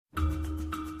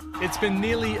It's been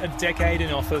nearly a decade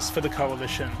in office for the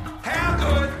coalition. How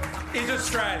good is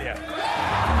Australia?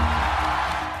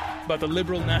 But the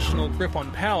Liberal National grip on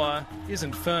power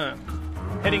isn't firm.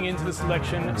 Heading into this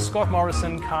election, Scott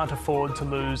Morrison can't afford to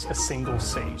lose a single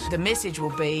seat. The message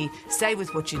will be, stay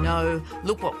with what you know,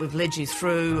 look what we've led you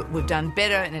through, we've done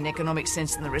better in an economic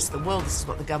sense than the rest of the world, this is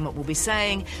what the government will be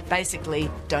saying, basically,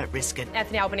 don't risk it.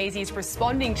 Anthony Albanese is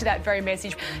responding to that very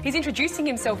message. He's introducing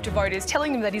himself to voters,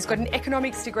 telling them that he's got an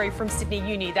economics degree from Sydney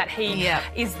Uni, that he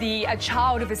is a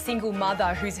child of a single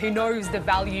mother who knows the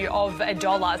value of a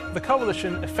dollar. The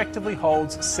coalition effectively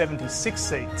holds 76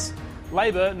 seats.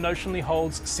 Labor notionally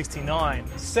holds 69,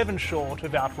 7 short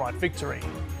of outright victory.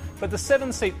 But the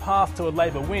 7-seat path to a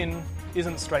Labor win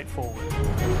isn't straightforward.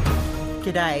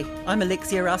 G'day, I'm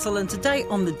Alexia Russell, and today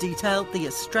on The Detail, the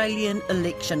Australian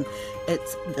election.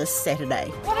 It's this Saturday.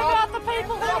 What about the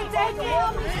people who are dead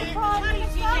now, Mr Prime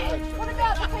Minister? What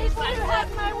about the people who have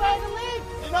nowhere to live?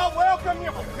 You're not welcome,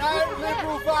 you no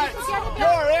Liberal votes. You're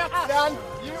out, son.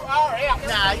 You are out.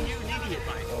 Nah, you're an idiot,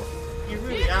 mate. You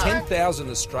really are. 10,000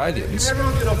 Australians. Can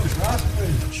everyone get off the grass,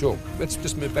 please? Sure. Let's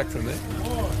just move back from there.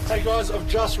 Hey guys, I've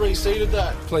just reseated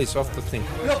that. Please, off the thing.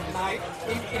 Look, mate,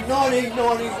 in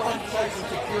 1991 Social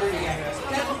Security Act,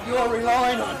 that's what you're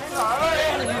relying on.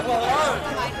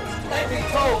 Let me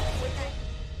talk.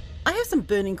 I have some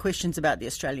burning questions about the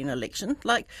Australian election.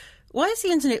 Like, why is the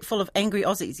internet full of angry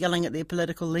Aussies yelling at their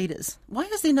political leaders? Why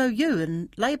is there no you in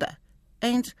Labor?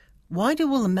 And why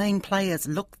do all the main players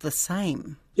look the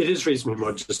same? It is reasonably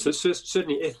homogenous. It's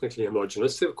certainly ethnically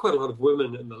homogenous. There are quite a lot of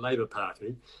women in the Labor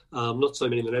Party, not so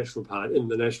many in the National Party, in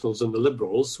the Nationals and the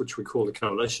Liberals, which we call the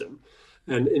coalition.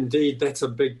 And indeed, that's a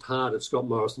big part of Scott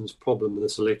Morrison's problem in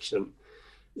this election.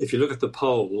 If you look at the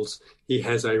polls, he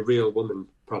has a real woman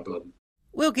problem.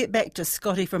 We'll get back to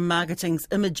Scotty from Marketing's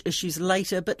image issues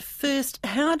later, but first,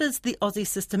 how does the Aussie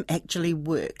system actually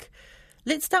work?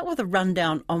 Let's start with a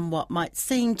rundown on what might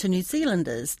seem to New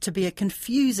Zealanders to be a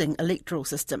confusing electoral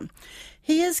system.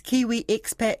 Here's Kiwi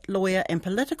expat, lawyer and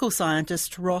political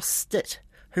scientist Ross Stitt,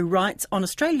 who writes on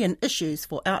Australian issues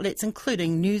for outlets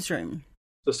including Newsroom.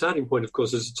 The starting point, of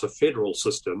course, is it's a federal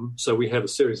system, so we have a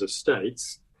series of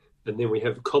states, and then we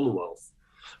have the Commonwealth,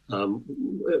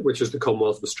 which is the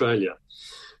Commonwealth of Australia.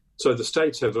 So the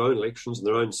states have their own elections and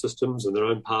their own systems and their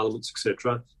own parliaments,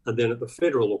 etc. And then at the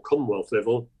federal or Commonwealth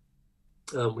level,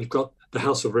 we've got the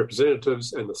House of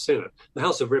Representatives and the Senate. The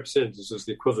House of Representatives is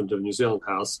the equivalent of New Zealand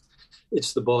House.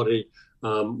 It's the body,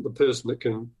 the person that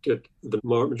can get the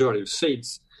majority of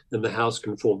seats in the House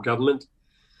can form government,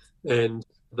 and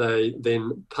they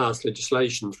then pass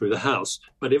legislation through the House.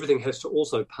 But everything has to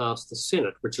also pass the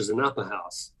Senate, which is an upper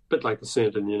house, a bit like the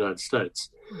Senate in the United States.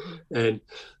 Mm-hmm. And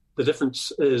the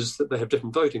difference is that they have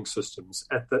different voting systems.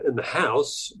 In the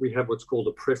House, we have what's called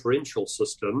a preferential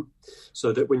system,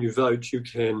 so that when you vote, you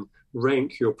can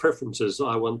rank your preferences.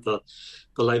 I want the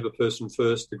Labor person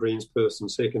first, the Greens person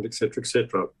second, etc.,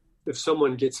 etc. If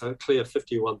someone gets a clear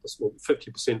 51% or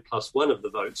 50% plus one of the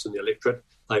votes in the electorate,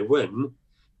 they win.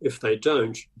 If they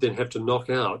don't, then have to knock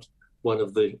out one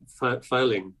of the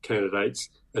failing candidates,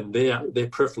 and their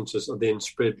preferences are then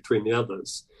spread between the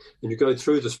others. And you go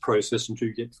through this process until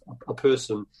you get a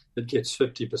person that gets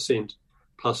 50%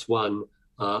 plus one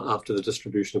after the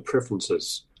distribution of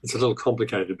preferences. It's a little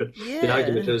complicated, but the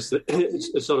argument is that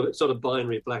it's not a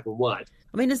binary black and white.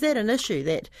 I mean, is that an issue,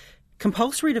 that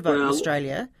compulsory to vote in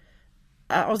Australia?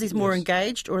 Are Aussies more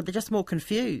engaged, or are they just more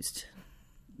confused?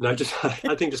 No,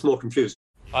 I think just more confused.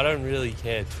 I don't really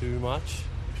care too much.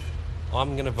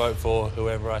 I'm going to vote for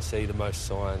whoever I see the most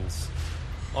signs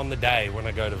on the day when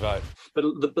I go to vote.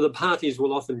 But the parties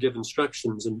will often give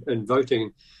instructions and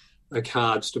voting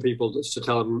cards to people to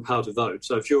tell them how to vote.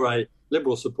 So if you're a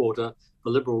Liberal supporter, the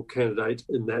Liberal candidate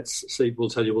in that seat will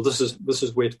tell you, well, this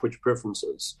is where to put your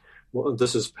preferences. Well,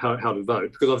 this is how to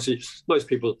vote. Because obviously a lot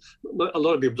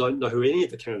of people don't know who any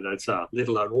of the candidates are, let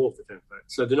alone all of the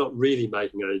candidates. So they're not really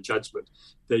making a judgment.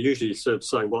 They're usually sort of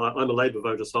saying, well, I'm a Labor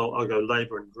voter, so I'll go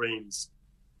Labor and Greens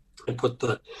and put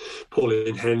the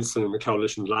Pauline Hanson and the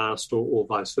coalition last, or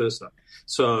vice versa.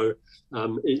 So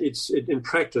in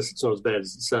practice, it's not as bad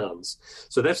as it sounds.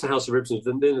 So that's the House of Representatives.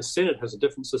 And then the Senate has a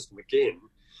different system again.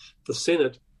 The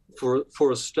Senate,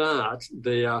 for a start,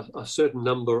 there are a certain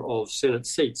number of Senate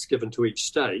seats given to each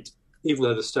state, even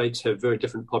though the states have very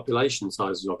different population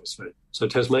sizes, obviously. So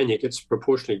Tasmania gets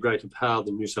proportionally greater power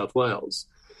than New South Wales.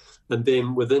 And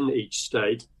then within each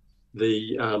state,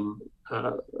 the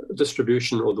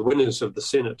distribution or the winners of the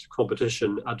Senate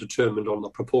competition are determined on the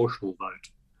proportional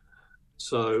vote.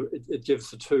 So it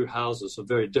gives the two houses a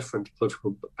very different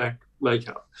political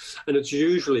makeup. And it's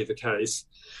usually the case,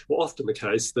 or often the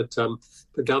case, that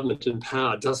the government in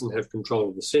power doesn't have control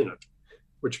of the Senate,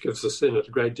 which gives the Senate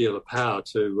a great deal of power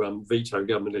to veto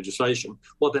government legislation.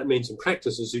 What that means in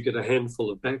practice is you get a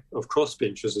handful of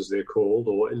crossbenchers, as they're called,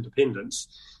 or independents,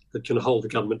 that can hold the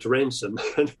government to ransom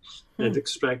and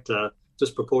extract a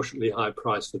disproportionately high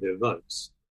price for their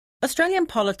votes. Australian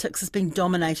politics has been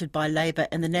dominated by Labor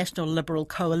and the National Liberal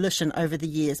coalition over the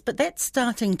years, but that's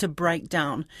starting to break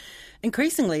down.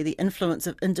 Increasingly, the influence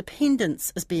of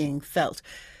independents is being felt.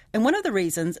 And one of the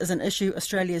reasons is an issue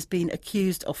Australia's been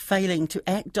accused of failing to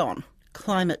act on: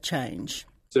 climate change.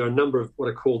 There are a number of what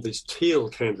are called these teal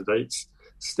candidates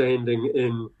standing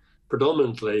in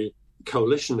predominantly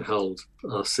coalition-held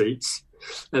seats.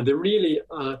 And they're really,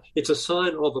 it's a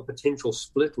sign of a potential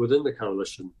split within the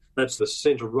coalition. That's the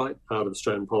centre-right part of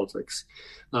Australian politics.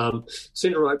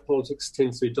 Centre-right politics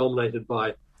tends to be dominated by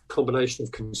a combination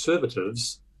of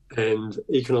conservatives and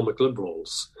economic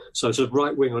liberals. So it's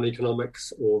right-wing on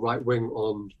economics or right-wing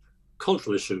on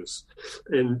cultural issues.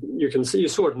 And you can see, you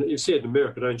see it in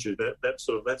America, don't you?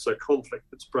 That's a conflict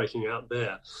that's breaking out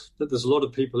there. That there's a lot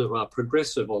of people who are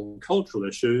progressive on cultural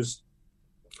issues,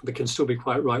 but can still be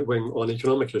quite right-wing on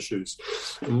economic issues.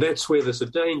 And that's where there's a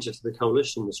danger to the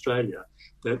coalition in Australia,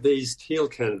 that these teal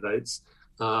candidates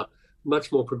are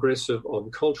much more progressive on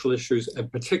cultural issues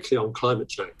and particularly on climate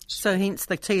change. So hence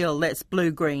the teal, that's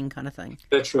blue-green kind of thing.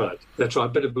 That's right. A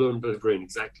bit of blue and a bit of green,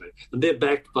 exactly. And they're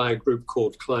backed by a group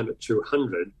called Climate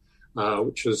 200,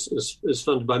 which is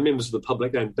funded by members of the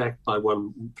public and backed by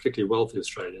one particularly wealthy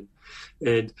Australian.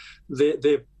 And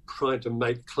they're trying to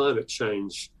make climate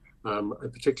change a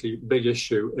particularly big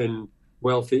issue in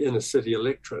wealthy inner-city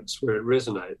electorates where it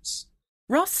resonates.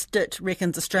 Ross Stitt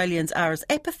reckons Australians are as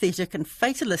apathetic and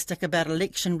fatalistic about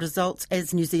election results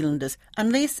as New Zealanders,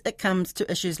 unless it comes to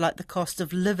issues like the cost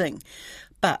of living.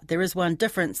 But there is one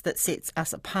difference that sets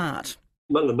us apart.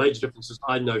 One of the major differences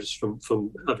I noticed from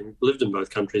having lived in both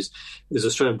countries is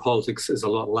Australian politics is a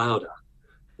lot louder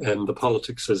and the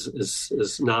politics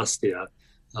is nastier.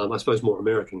 I suppose more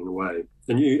American in a way.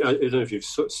 And I don't know if you've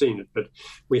seen it, but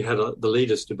we had the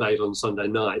leaders' debate on Sunday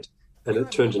night, and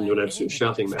it turned into an absolute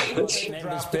shouting match.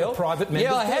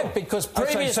 Yeah, I have, because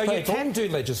previous so you can do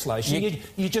legislation.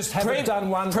 You just haven't done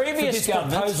one for this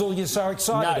proposal you're so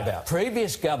excited about.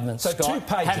 Previous governments, so Scott,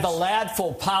 have allowed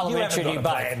for parliamentary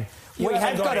debate. We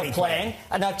have got a plan,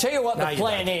 and I'll tell you what the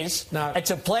plan is. No. It's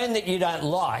a plan that you don't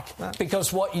like,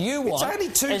 because what you want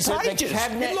is that the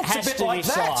Cabinet has to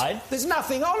decide. There's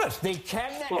nothing on it. The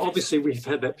Cabinet. Well, obviously, we've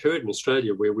had that period in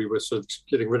Australia where we were sort of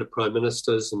getting rid of prime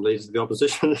ministers and leaders of the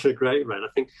opposition at a great rate.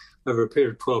 I think over a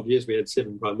period of 12 years, we had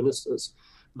 7 prime ministers.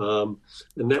 And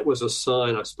that was a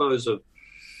sign, I suppose, of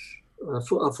a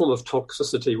form of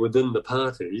toxicity within the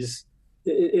parties.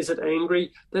 Is it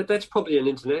angry? That's probably an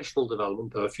international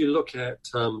development, though. If you look at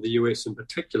the US in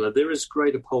particular, there is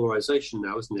greater polarisation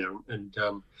now, isn't there? And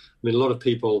I mean, a lot of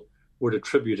people would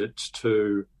attribute it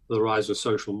to the rise of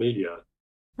social media.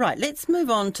 Right, let's move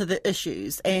on to the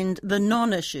issues and the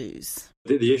non-issues.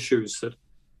 The issues that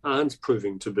aren't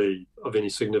proving to be of any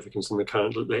significance in the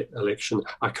current election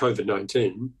are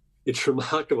COVID-19. It's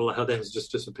remarkable how that has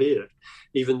just disappeared,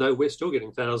 even though we're still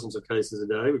getting thousands of cases a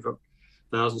day. We've got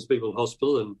thousands of people in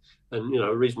hospital and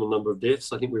a reasonable number of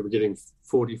deaths. I think we were getting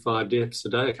 45 deaths a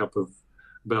day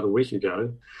about a week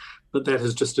ago. But that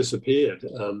has just disappeared.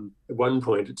 At one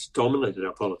point, it's dominated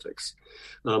our politics.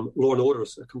 Law and order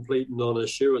is a complete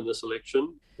non-issue in this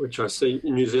election, which I see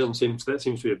in New Zealand seems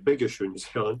to be a big issue in New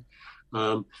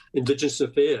Zealand. Indigenous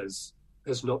affairs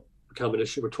has not become an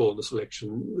issue at all in this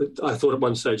election. I thought at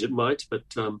one stage it might, but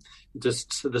there's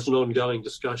an ongoing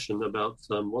discussion about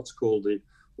what's called the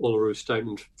Uluru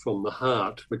Statement from the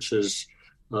Heart, which is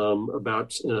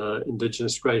about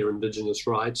greater Indigenous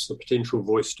rights, a potential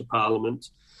voice to Parliament,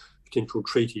 potential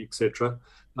treaty, etc.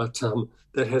 But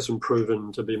that hasn't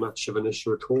proven to be much of an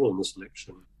issue at all in this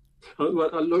election.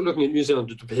 Looking at New Zealand,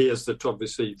 it appears that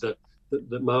obviously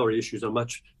the Maori issues are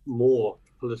much more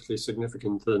politically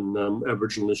significant than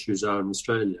Aboriginal issues are in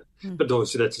Australia. But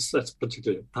obviously that's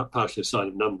particularly partially a sign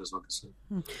of numbers, obviously.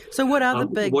 So what are the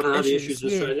big what are issues? the issues in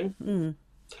Australia?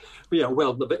 Yeah,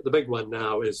 well, the big one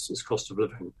now is cost of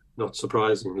living, not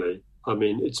surprisingly. I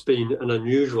mean, it's been an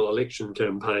unusual election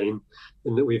campaign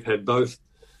in that we've had both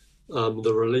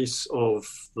the release of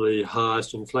the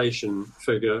highest inflation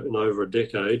figure in over a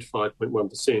decade,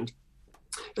 5.1%,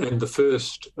 and the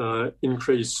first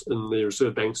increase in the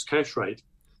Reserve Bank's cash rate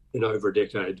in over a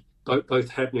decade, both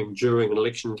happening during an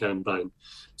election campaign.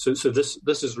 So this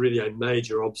is really a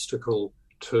major obstacle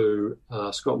to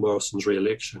Scott Morrison's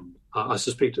re-election. I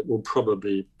suspect it will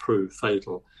probably prove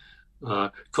fatal.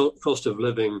 Cost of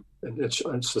living, and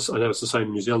I know it's the same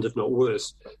in New Zealand, if not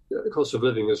worse, cost of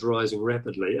living is rising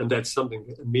rapidly, and that's something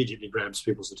that immediately grabs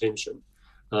people's attention,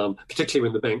 particularly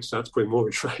when the bank starts putting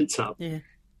mortgage rates up. Yeah.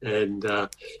 And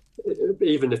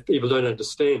even if people don't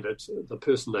understand it, the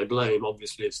person they blame,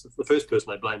 obviously, it's the first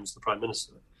person they blame is the Prime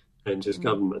Minister and his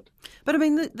government. But I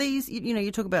mean, these,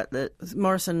 you talk about the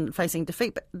Morrison facing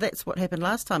defeat, but that's what happened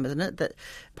last time, isn't it? That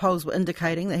polls were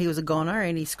indicating that he was a goner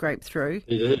and he scraped through.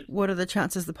 He did. What are the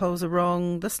chances the polls are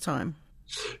wrong this time?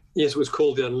 Yes, it was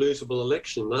called the unlosable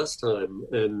election last time,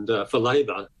 and for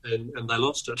Labor, and they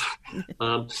lost it.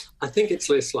 I think it's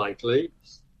less likely.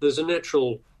 There's a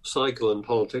natural cycle in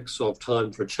politics of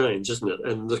time for a change, isn't it?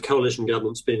 And the coalition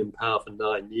government's been in power for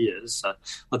 9 years.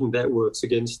 I think that works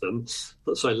against them.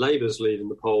 So Labour's lead in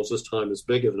the polls this time is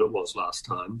bigger than it was last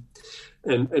time.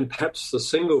 And perhaps the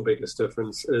single biggest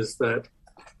difference is that,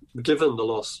 given the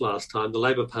loss last time, the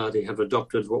Labour Party have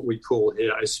adopted what we call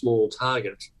here a small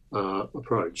target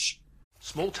approach.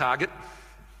 Small target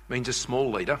means a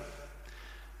small leader.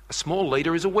 A small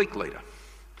leader is a weak leader.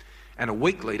 And a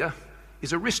weak leader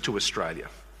is a risk to Australia,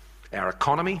 our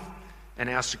economy and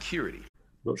our security.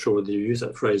 I'm not sure whether you use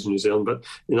that phrase in New Zealand, but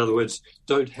in other words,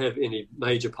 don't have any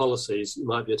major policies you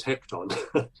might be attacked on,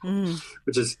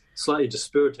 which is a slightly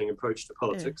dispiriting approach to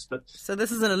politics. Yeah. But so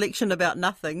this is an election about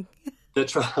nothing.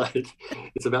 That's right.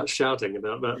 It's about shouting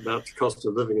about the cost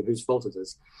of living and whose fault it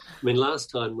is. I mean,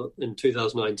 last time in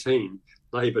 2019,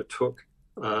 Labor took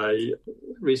a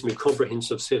reasonably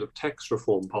comprehensive set of tax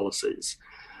reform policies,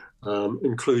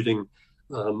 including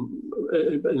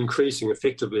increasing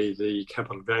effectively the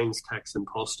capital gains tax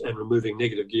impost and removing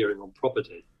negative gearing on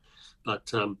property.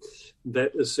 But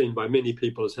that is seen by many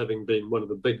people as having been one of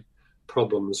the big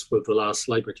problems with the last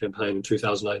Labor campaign in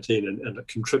 2018, and it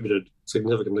contributed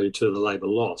significantly to the Labor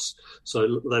loss.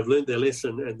 So they've learned their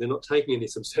lesson, and they're not taking any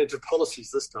substantive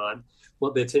policies this time.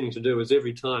 What they're tending to do is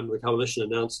every time the coalition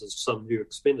announces some new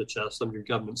expenditure, some new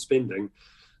government spending,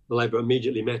 the Labor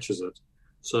immediately matches it.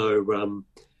 So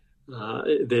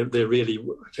they're really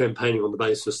campaigning on the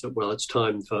basis that, well, it's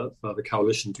time for the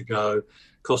coalition to go.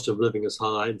 Cost of living is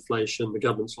high, inflation, the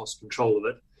government's lost control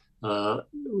of it.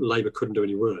 Labor couldn't do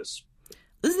any worse.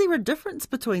 Is there a difference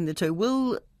between the two?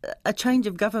 Will a change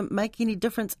of government make any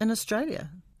difference in Australia?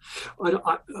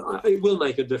 It will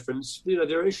make a difference.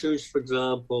 There are issues, for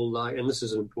example, and this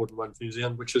is an important one for New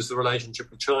Zealand, which is the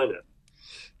relationship with China.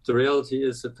 The reality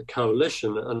is that the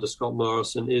coalition under Scott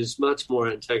Morrison is much more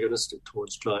antagonistic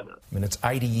towards China. I mean, it's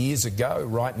 80 years ago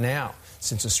right now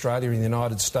since Australia and the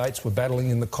United States were battling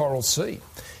in the Coral Sea.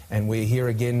 And we're here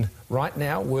again right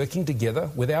now working together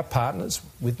with our partners,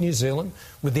 with New Zealand,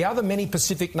 with the other many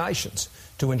Pacific nations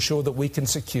to ensure that we can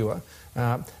secure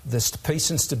this peace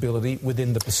and stability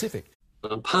within the Pacific.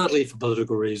 Partly for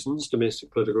political reasons,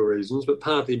 domestic political reasons, but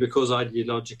partly because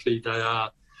ideologically they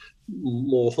are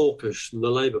more hawkish than the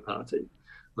Labor Party.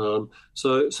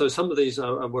 So some of these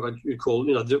are what you'd call,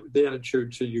 the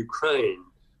attitude to Ukraine.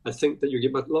 I think that you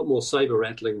get a lot more sabre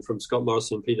rattling from Scott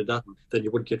Morrison and Peter Dutton than you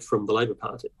would get from the Labor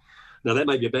Party. Now, that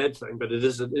may be a bad thing, but it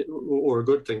is or a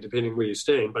good thing, depending where you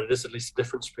stand, but it is at least a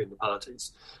difference between the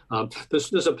parties.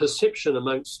 There's a perception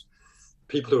amongst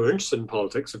people who are interested in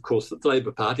politics, of course, that the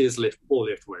Labor Party is more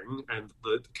left-wing and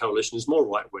the coalition is more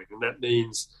right-wing. And that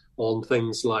means on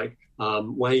things like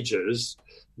wages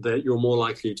that you're more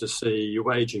likely to see your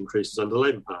wage increases under the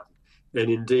Labor Party.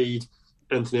 And indeed,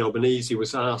 Anthony Albanese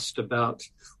was asked about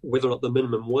whether or not the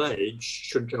minimum wage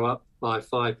should go up by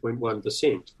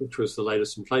 5.1%, which was the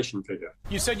latest inflation figure.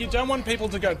 You said you don't want people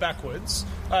to go backwards.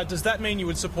 Does that mean you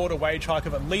would support a wage hike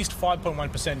of at least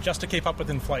 5.1% just to keep up with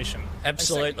inflation?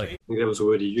 Absolutely. I think that was the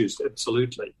word he used,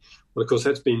 absolutely. Well, of course,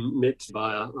 that's been met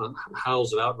by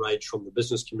howls of outrage from the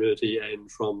business community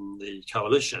and from the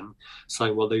coalition,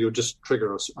 saying, well, you'll just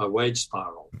trigger a wage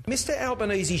spiral. Mr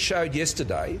Albanese showed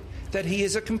yesterday that he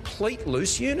is a complete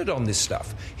loose unit on this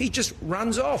stuff. He just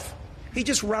runs off. He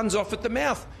just runs off at the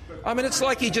mouth. I mean, it's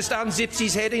like he just unzips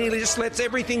his head and he just lets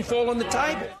everything fall on the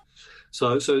table.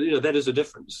 So that is a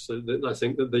difference. So I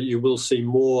think that you will see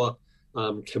more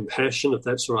compassion, if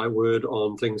that's the right word,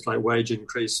 on things like wage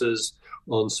increases,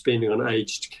 on spending on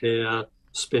aged care,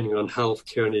 spending on health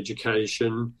care and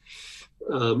education.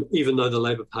 Even though the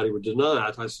Labor Party would deny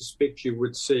it, I suspect you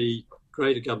would see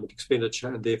greater government expenditure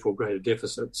and therefore greater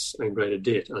deficits and greater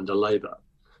debt under Labor.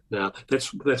 Now,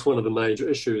 that's one of the major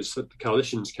issues that the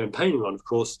coalition's campaigning on, of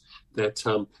course, that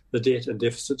the debt and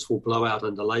deficits will blow out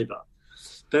under Labor.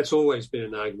 That's always been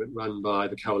an argument run by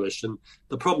the coalition.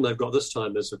 The problem they've got this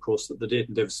time is, of course, that the debt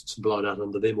and deficits are blown out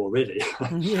under them already.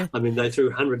 Yeah. I mean, they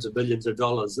threw hundreds of billions of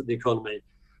dollars at the economy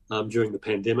during the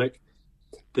pandemic.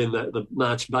 Then the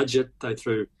March budget, they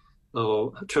threw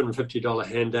 $250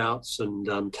 handouts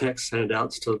and tax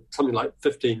handouts to something like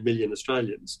 15 million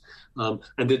Australians. And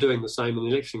they're doing the same in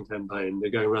the election campaign.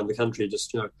 They're going around the country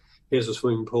just, here's a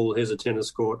swimming pool, here's a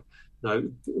tennis court,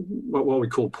 what we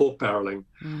call pork barrelling,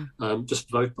 just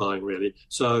vote buying, really.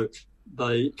 So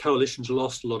the coalition's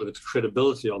lost a lot of its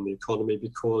credibility on the economy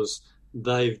because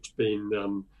they've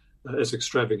been as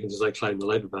extravagant as they claim the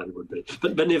Labor Party would be.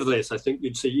 But nevertheless, I think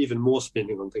you'd see even more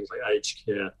spending on things like aged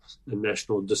care and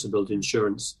national disability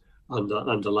insurance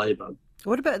under Labor.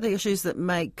 What about the issues that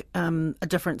make a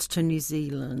difference to New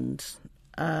Zealand?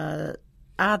 Are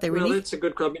there any? Well, that's a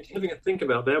good question. I've been having a think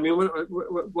about that. I mean,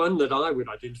 one that I would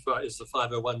identify is the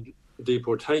 501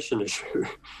 deportation issue,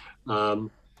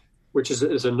 which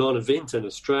is a non-event in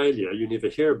Australia. You never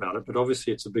hear about it, but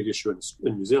obviously it's a big issue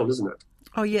in New Zealand, isn't it?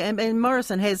 Oh, yeah, and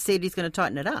Morrison has said he's going to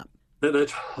tighten it up.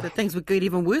 That things would get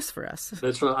even worse for us.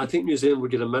 That's right. I think New Zealand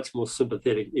would get a much more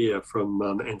sympathetic ear from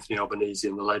Anthony Albanese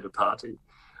and the Labor Party,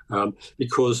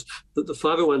 because the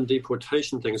 501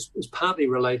 deportation thing is partly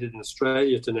related in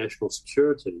Australia to national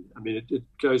security. I mean, it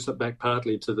goes back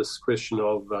partly to this question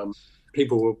of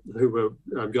people who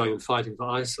were going and fighting for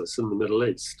ISIS in the Middle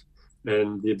East,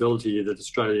 and the ability that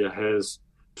Australia has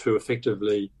to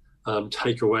effectively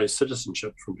take away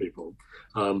citizenship from people.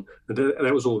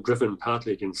 That was all driven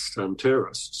partly against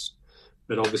terrorists.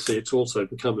 But obviously it's also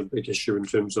become a big issue in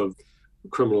terms of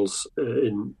criminals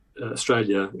in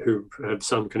Australia who have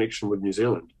some connection with New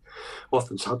Zealand,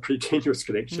 often some pretty tenuous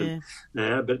connection.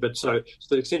 Yeah. But so to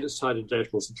the extent it's tied into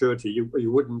national security,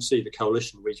 you wouldn't see the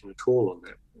coalition weaken at all on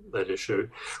that issue,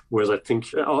 whereas I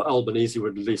think Albanese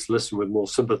would at least listen with more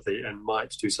sympathy and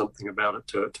might do something about it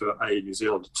to aid New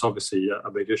Zealand. It's obviously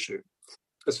a big issue.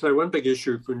 So one big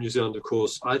issue for New Zealand, of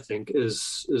course, I think,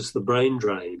 is the brain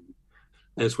drain.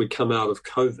 As we come out of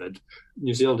COVID,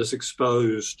 New Zealand is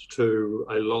exposed to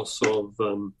a loss of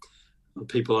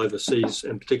people overseas,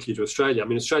 and particularly to Australia. I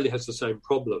mean, Australia has the same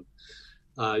problem.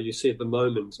 You see at the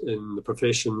moment in the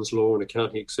professions, law and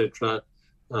accounting, etc.,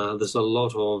 there's a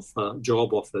lot of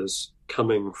job offers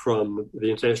coming from the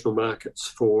international markets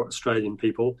for Australian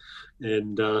people,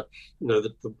 and the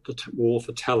war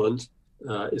for talent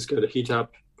is going to heat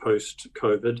up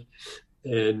post-COVID,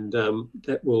 and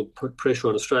that will put pressure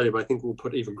on Australia, but I think will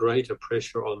put even greater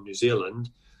pressure on New Zealand.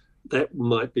 That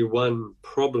might be one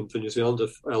problem for New Zealand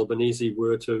if Albanese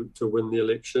were to win the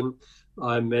election.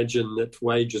 I imagine that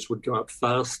wages would go up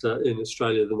faster in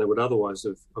Australia than they would otherwise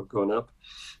have gone up,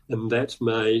 and that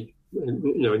may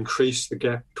increase the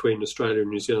gap between Australia and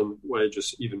New Zealand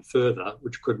wages even further,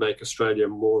 which could make Australia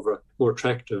more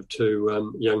attractive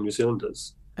to young New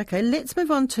Zealanders. Okay, let's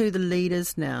move on to the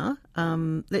leaders now.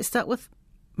 Let's start with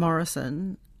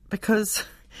Morrison, because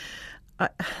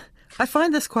I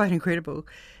find this quite incredible.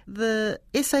 The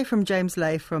essay from James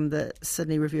Lay from the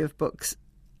Sydney Review of Books,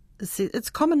 it's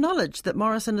common knowledge that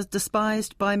Morrison is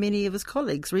despised by many of his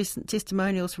colleagues. Recent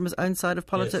testimonials from his own side of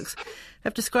politics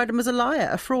have described him as a liar,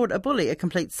 a fraud, a bully, a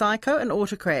complete psycho, an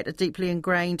autocrat, a deeply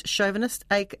ingrained chauvinist,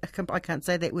 I can't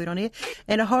say that word on here,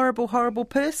 and a horrible, horrible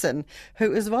person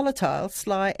who is volatile,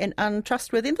 sly and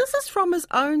untrustworthy. And this is from his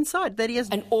own side, that he is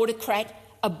an autocrat,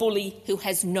 a bully who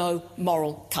has no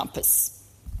moral compass.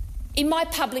 In my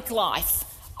public life,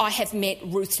 I have met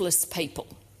ruthless people.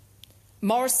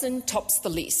 Morrison tops the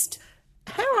list.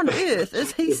 How on earth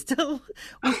is he still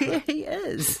where he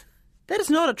is? That is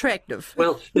not attractive.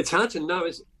 Well, it's hard to know.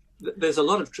 There's a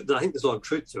lot of I think there's a lot of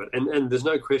truth to it, and there's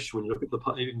no question when you look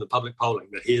at even the public polling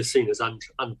that he is seen as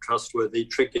untrustworthy,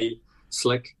 tricky,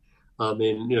 slick. I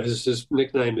mean, his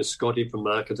nickname is Scotty from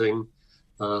marketing.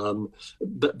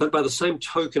 But by the same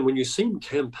token, when you see him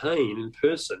campaign in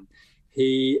person,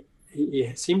 he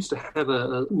seems to have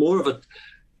more of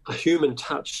a human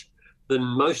touch than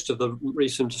most of the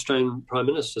recent Australian Prime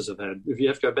Ministers have had. If you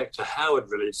have to go back to Howard,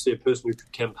 really, to see a person who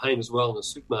could campaign as well in a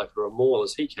supermarket or a mall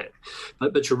as he can.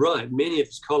 But you're right, many of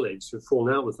his colleagues who've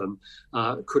fallen out with him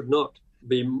could not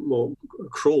be more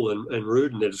cruel and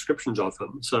rude in their descriptions of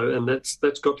him. So, and that's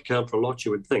got to count for a lot,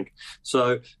 you would think.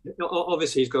 So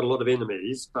obviously he's got a lot of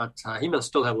enemies, but he must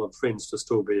still have a lot of friends to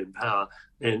still be in power,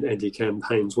 and he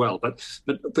campaigns well. But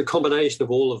the combination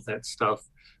of all of that stuff,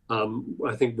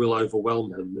 I think, will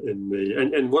overwhelm him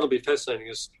and what'll be fascinating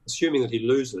is, assuming that he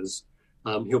loses,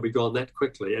 he'll be gone that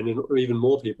quickly, and even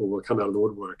more people will come out of the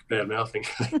woodwork bad-mouthing.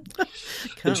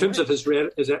 In terms of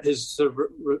his sort of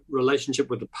relationship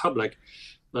with the public,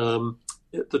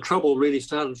 the trouble really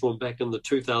started for him back in the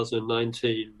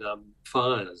 2019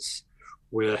 fires,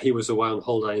 where he was away on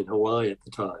holiday in Hawaii at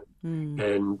the time.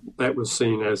 And that was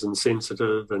seen as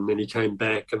insensitive, and then he came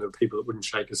back and there were people that wouldn't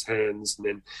shake his hands.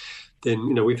 And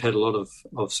then we've had a lot of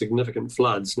significant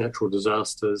floods, natural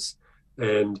disasters,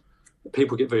 and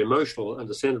people get very emotional,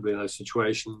 understandably, in those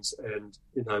situations, and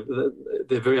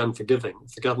they're very unforgiving.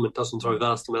 If the government doesn't throw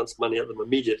vast amounts of money at them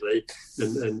immediately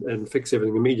and fix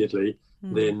everything immediately,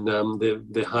 then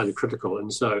they're highly critical.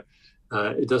 And so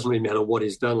it doesn't really matter what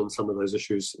he's done on some of those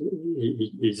issues,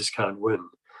 he just can't win.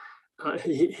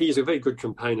 He's a very good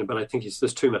campaigner, but I think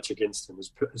there's too much against him.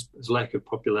 His lack of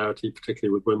popularity,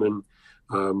 particularly with women,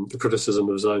 the criticism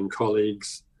of his own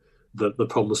colleagues, the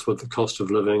problems with the cost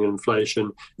of living and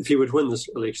inflation. If he would win this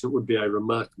election, it would be a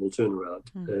remarkable turnaround,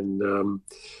 and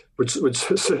which would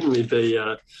certainly be.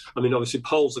 Obviously,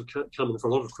 polls have come in for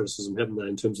a lot of criticism, haven't they,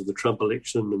 in terms of the Trump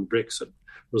election and Brexit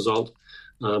result.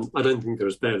 I don't think they're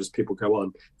as bad as people go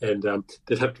on, and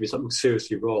there'd have to be something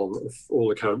seriously wrong if all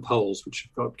the current polls, which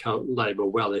have got Labour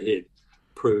well ahead,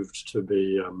 proved to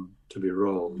be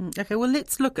wrong. Okay, well,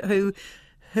 let's look at who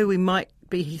we might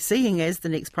be seeing as the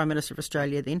next Prime Minister of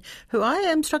Australia then, who I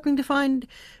am struggling to find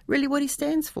really what he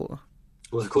stands for.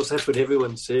 Well, of course, that's what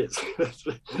everyone says.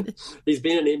 He's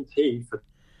been an MP for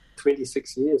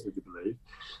 26 years, would you believe?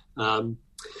 A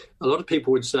lot of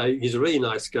people would say he's a really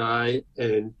nice guy,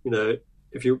 and,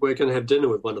 if you were going to have dinner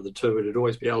with one of the two, it'd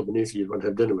always be Albanese you'd want to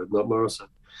have dinner with, not Morrison.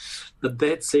 But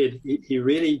that said, he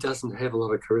really doesn't have a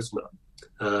lot of charisma.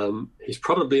 He's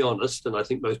probably honest, and I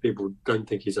think most people don't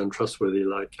think he's untrustworthy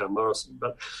like Morrison,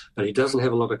 but he doesn't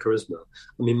have a lot of charisma.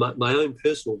 I mean, my own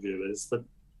personal view is that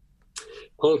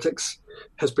politics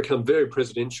has become very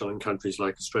presidential in countries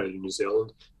like Australia and New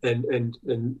Zealand,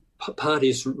 and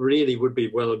parties really would be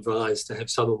well advised to have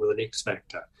someone with an X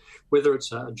factor, whether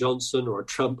it's a Johnson or a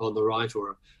Trump on the right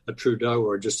or a Trudeau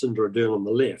or a Jacinda Ardern on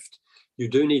the left. You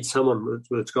do need someone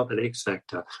that's got that X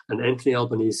factor, and Anthony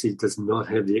Albanese does not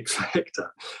have the X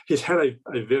factor. He's had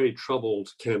a very troubled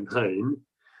campaign. I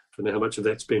don't know how much of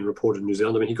that's been reported in New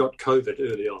Zealand. I mean, he got COVID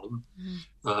early on,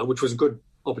 which was a good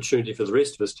opportunity for the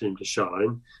rest of his team to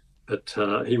shine, but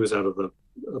he was out of the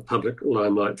public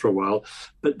limelight for a while.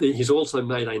 But he's also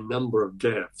made a number of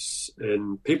gaffes,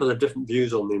 and people have different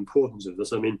views on the importance of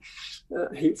this. I mean,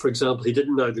 for example, he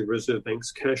didn't know the Reserve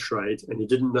Bank's cash rate, and he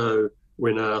didn't know,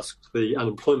 when asked, the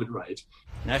unemployment rate.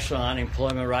 National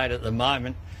unemployment rate at the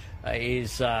moment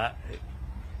is, I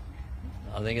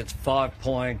think it's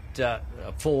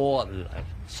 5.4.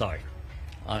 Sorry,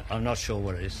 I'm not sure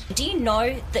what it is. Do you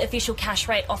know the official cash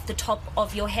rate off the top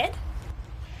of your head?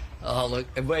 Oh, look,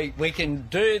 we can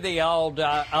do the old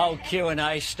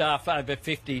Q&A stuff over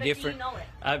 50 different, do you know it?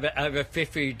 over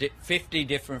 50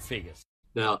 different figures.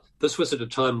 Now, this was at a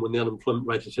time when the unemployment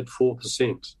rate had hit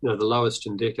 4%, the lowest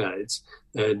in decades.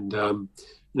 And,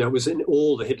 it was in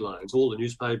all the headlines, all the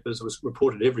newspapers, it was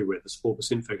reported everywhere, this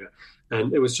 4% figure.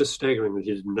 And it was just staggering that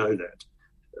he didn't know that.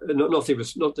 Not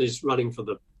that he's running for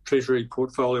the Treasury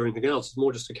portfolio or anything else. It's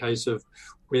more just a case of,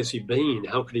 where's he been?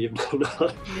 How could he have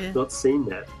not seen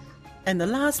that? And the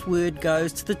last word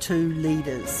goes to the two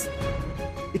leaders.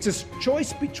 It's a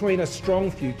choice between a strong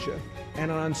future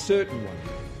and an uncertain one.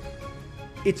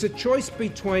 It's a choice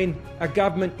between a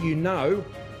government you know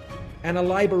and a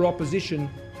Labor opposition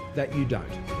that you don't.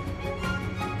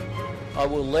 I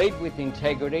will lead with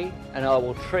integrity and I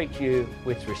will treat you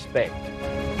with respect.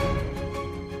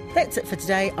 That's it for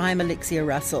today. I'm Alexia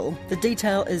Russell. The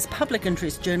Detail is public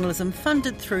interest journalism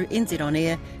funded through NZ On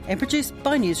Air and produced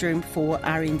by Newsroom for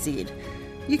RNZ.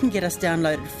 You can get us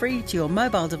downloaded free to your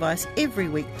mobile device every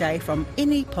weekday from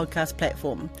any podcast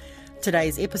platform.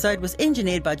 Today's episode was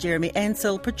engineered by Jeremy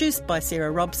Ansell, produced by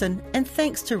Sarah Robson, and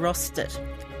thanks to Ross Stitt.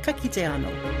 Ka kite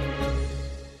anō.